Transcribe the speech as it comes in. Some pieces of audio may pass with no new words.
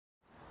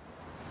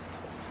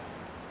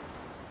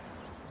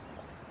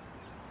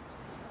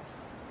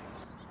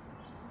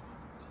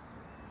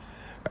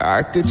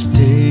I could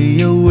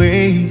stay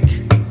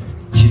awake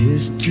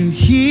just to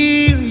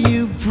hear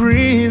you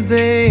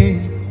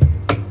breathing.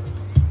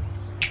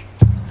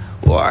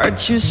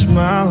 Watch you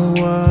smile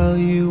while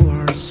you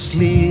are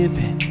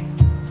sleeping,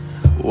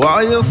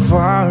 while you're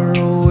far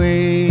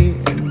away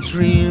and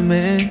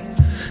dreaming.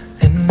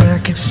 And I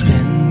could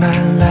spend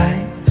my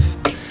life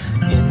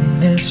in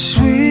this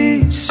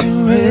sweet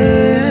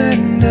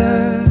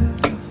surrender.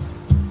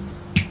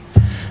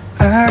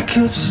 I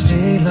could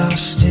stay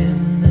lost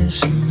in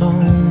this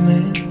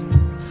moment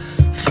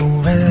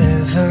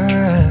forever.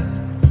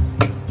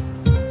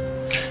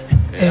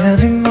 And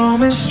every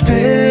moment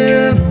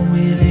spent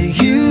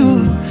with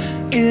you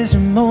is a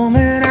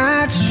moment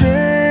I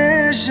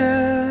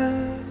treasure.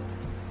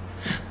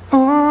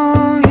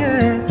 Oh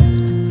yeah,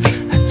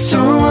 I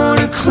don't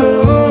wanna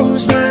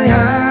close my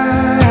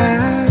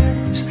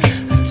eyes,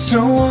 I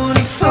don't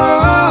wanna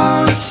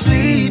fall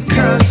asleep,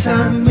 'cause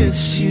I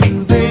miss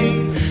you,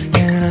 babe.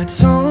 And I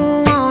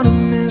don't wanna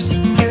miss a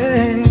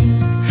thing,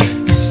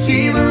 'cause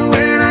even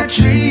when I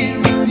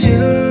dream of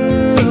you,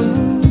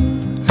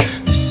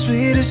 the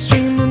sweetest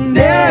dream will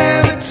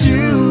never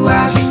do,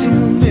 I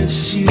still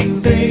miss you,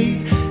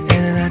 babe.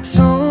 And I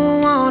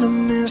don't wanna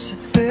miss a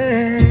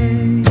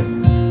thing.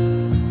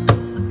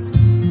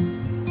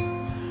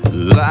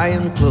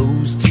 Lying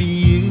close to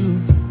you,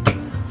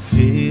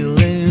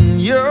 feeling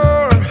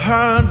your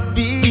heart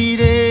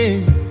beating,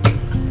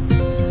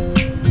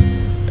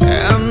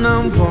 and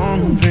I'm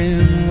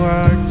wondering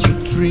what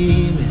you're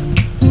dreaming,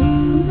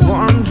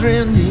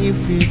 wondering if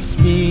it's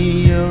me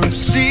you're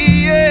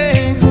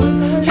seeing.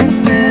 And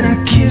then I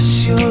kiss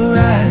your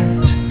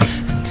eyes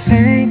and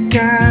thank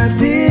God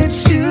we're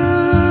together.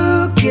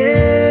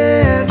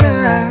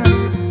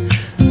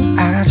 I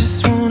just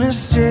wanna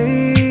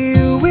stay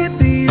with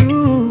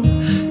you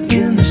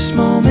in this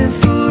moment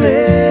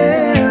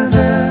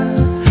forever,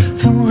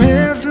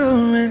 forever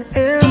and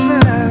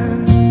ever.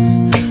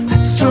 I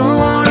don't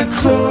wanna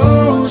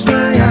close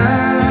my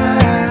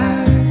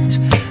eyes,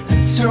 I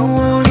don't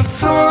wanna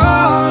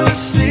fall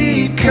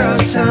asleep,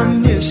 'cause I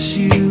miss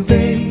you,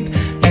 babe.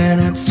 And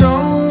I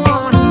don't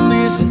wanna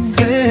miss a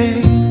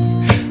thing,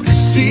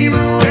 'cause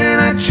even when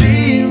I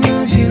dream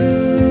of you,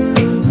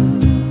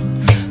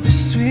 the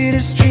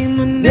sweetest dream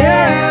will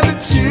never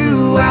do,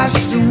 I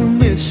still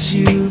miss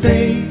you,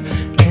 babe.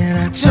 And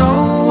I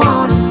don't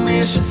wanna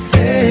miss a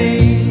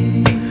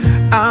thing.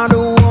 I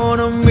don't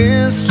wanna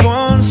miss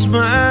one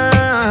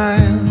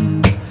smile,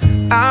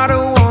 I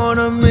don't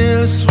wanna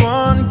miss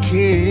one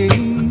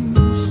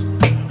kiss.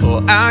 Oh,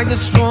 I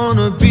just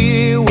wanna be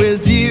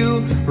with you,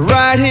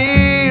 right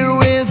here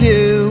with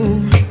you,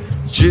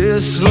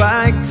 just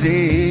like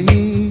this.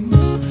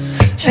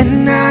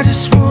 And I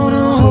just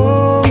wanna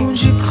hold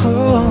you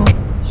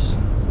close,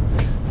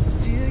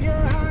 feel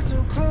your heart so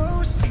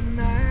close to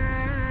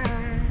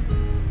mine,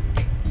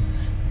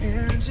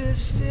 and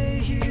just stay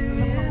here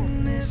in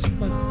this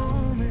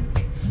moment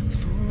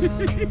for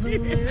all the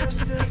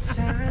rest of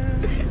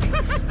time.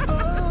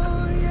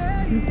 Oh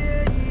yeah,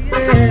 yeah,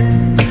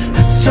 yeah.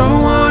 I don't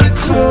wanna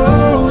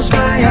close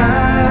my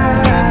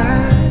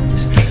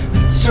eyes, I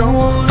don't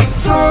wanna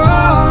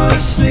fall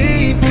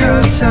asleep,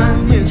 'cause I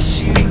miss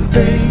you,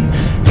 babe.